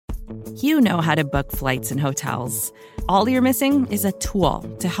You know how to book flights and hotels. All you're missing is a tool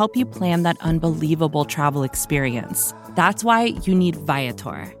to help you plan that unbelievable travel experience. That's why you need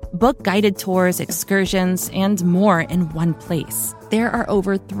Viator. Book guided tours, excursions, and more in one place. There are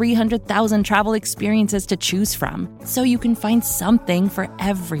over 300,000 travel experiences to choose from, so you can find something for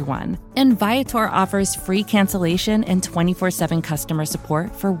everyone. And Viator offers free cancellation and 24/7 customer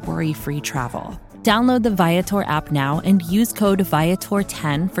support for worry-free travel. Download the Viator app now and use code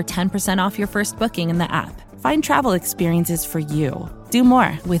Viator10 for 10% off your first booking in the app. Find travel experiences for you. Do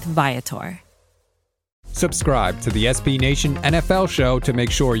more with Viator. Subscribe to the SB Nation NFL show to make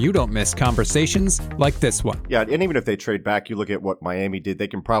sure you don't miss conversations like this one. Yeah, and even if they trade back, you look at what Miami did, they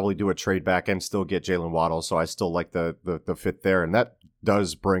can probably do a trade back and still get Jalen Waddle, so I still like the fit there, and that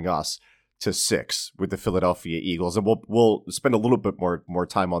does bring us to 6 with the Philadelphia Eagles, and we'll spend a little bit more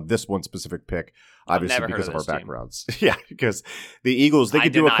time on this one specific pick, obviously because of our backgrounds. Yeah, because the Eagles, they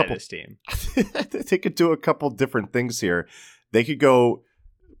could do a couple. This team. They could do a couple different things here. They could go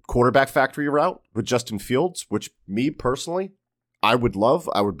quarterback factory route with Justin Fields, which me personally, I would love.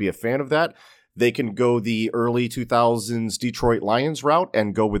 I would be a fan of that. They can go the early 2000s Detroit Lions route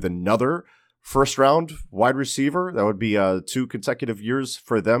and go with another first round wide receiver. That would be 2 consecutive years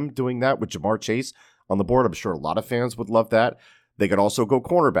for them doing that with Jamar Chase on the board. I'm sure a lot of fans would love that. They could also go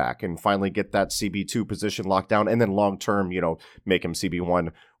cornerback and finally get that CB2 position locked down, and then long term, make him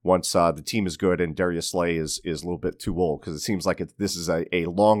CB1 once the team is good and Darius Slay is a little bit too old, because it seems like this is a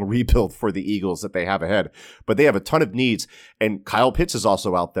long rebuild for the Eagles that they have ahead. But they have a ton of needs, and Kyle Pitts is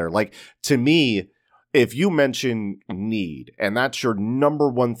also out there. Like, to me, if you mention need, and that's your number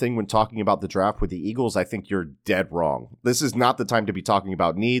one thing when talking about the draft with the Eagles, I think you're dead wrong. This is not the time to be talking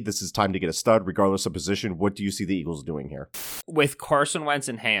about need. This is time to get a stud, regardless of position. What do you see the Eagles doing here? With Carson Wentz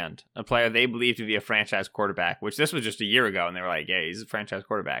in hand, a player they believe to be a franchise quarterback, which this was just a year ago, and they were like, yeah, he's a franchise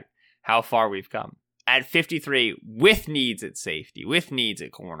quarterback. How far we've come. At 53, with needs at safety, with needs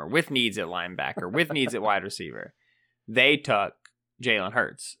at corner, with needs at linebacker, with needs at wide receiver, they took Jalen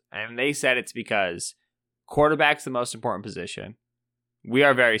Hurts. And they said it's because quarterback's the most important position. We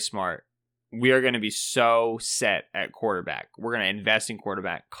are very smart. We are going to be so set at quarterback. We're going to invest in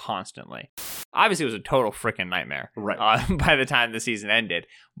quarterback constantly. Obviously, it was a total freaking nightmare by the time the season ended.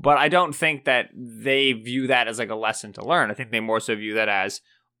 But I don't think that they view that as like a lesson to learn. I think they more so view that as,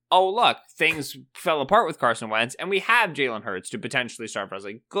 oh, look, things fell apart with Carson Wentz, and we have Jalen Hurts to potentially start for us.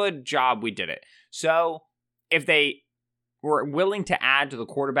 Like, good job, we did it. So if they were willing to add to the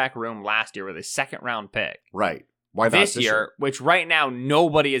quarterback room last year with a second-round pick. Right. Why not this year, which right now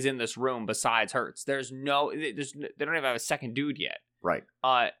nobody is in this room besides Hurts. They don't even have a second dude yet. Right.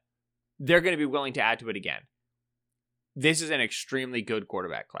 They're going to be willing to add to it again. This is an extremely good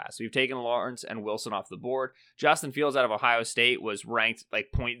quarterback class. We've taken Lawrence and Wilson off the board. Justin Fields out of Ohio State was ranked like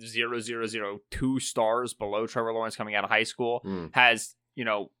 0.0002 stars below Trevor Lawrence coming out of high school. Has,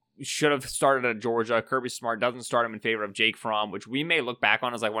 should have started at Georgia. Kirby Smart doesn't start him in favor of Jake Fromm, which we may look back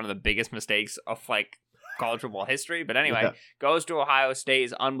on as like one of the biggest mistakes of like college football history. But anyway, goes to Ohio State,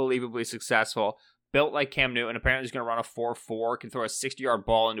 is unbelievably successful, built like Cam Newton. Apparently he's going to run a 4.4, can throw a 60-yard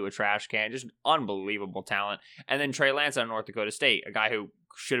ball into a trash can. Just unbelievable talent. And then Trey Lance out of North Dakota State, a guy who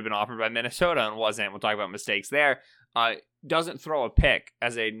should have been offered by Minnesota and wasn't. We'll talk about mistakes there. Doesn't throw a pick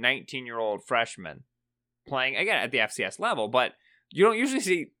as a 19-year-old freshman playing, again, at the FCS level, but you don't usually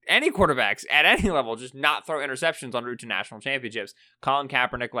see any quarterbacks at any level just not throw interceptions en route to national championships. Colin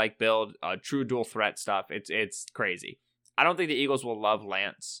Kaepernick-like build, true dual threat stuff. It's crazy. I don't think the Eagles will love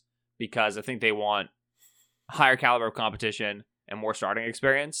Lance because I think they want higher caliber of competition and more starting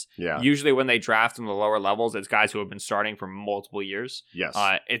experience. Yeah. Usually when they draft in the lower levels, it's guys who have been starting for multiple years. Yes.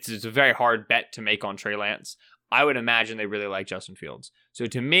 It's a very hard bet to make on Trey Lance. I would imagine they really like Justin Fields. So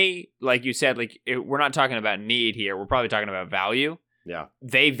to me, like you said, we're not talking about need here. We're probably talking about value. Yeah.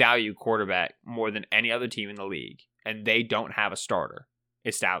 They value quarterback more than any other team in the league, and they don't have a starter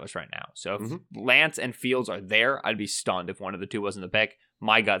established right now. So if Lance and Fields are there, I'd be stunned if one of the two wasn't the pick.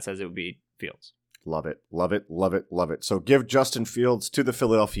 My gut says it would be Fields. Love it. Love it. Love it. Love it. So give Justin Fields to the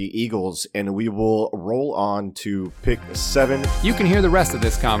Philadelphia Eagles, and we will roll on to pick 7. You can hear the rest of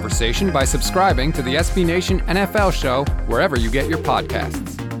this conversation by subscribing to the SB Nation NFL show wherever you get your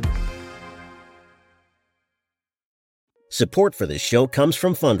podcasts. Support for this show comes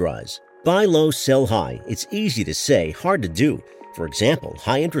from Fundrise. Buy low, sell high. It's easy to say, hard to do. For example,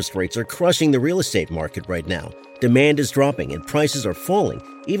 high interest rates are crushing the real estate market right now. Demand is dropping and prices are falling,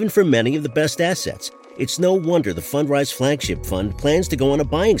 even for many of the best assets. It's no wonder the Fundrise Flagship Fund plans to go on a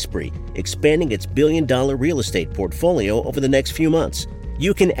buying spree, expanding its $1 billion real estate portfolio over the next few months.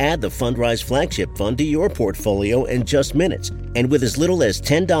 You can add the Fundrise Flagship Fund to your portfolio in just minutes and with as little as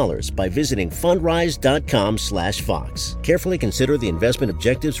 $10 by visiting fundrise.com/Fox. Carefully consider the investment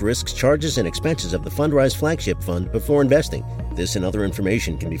objectives, risks, charges, and expenses of the Fundrise Flagship Fund before investing. This and other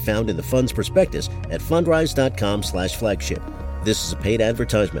information can be found in the fund's prospectus at fundrise.com/flagship. This is a paid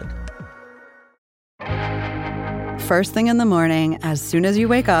advertisement. First thing in the morning, as soon as you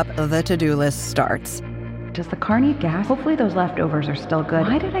wake up, the to-do list starts. Does the car need gas? Hopefully those leftovers are still good.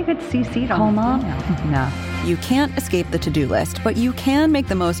 Why did I get CC'd on Mom? No. You can't escape the to-do list, but you can make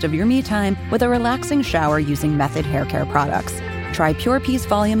the most of your me time with a relaxing shower using Method Hair Care products. Try Pure Peace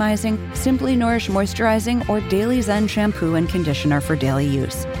Volumizing, Simply Nourish Moisturizing, or Daily Zen Shampoo and Conditioner for daily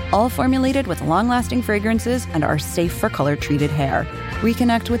use. All formulated with long-lasting fragrances and are safe for color-treated hair.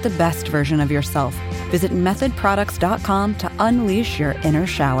 Reconnect with the best version of yourself. Visit methodproducts.com to unleash your inner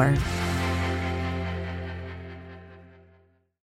shower.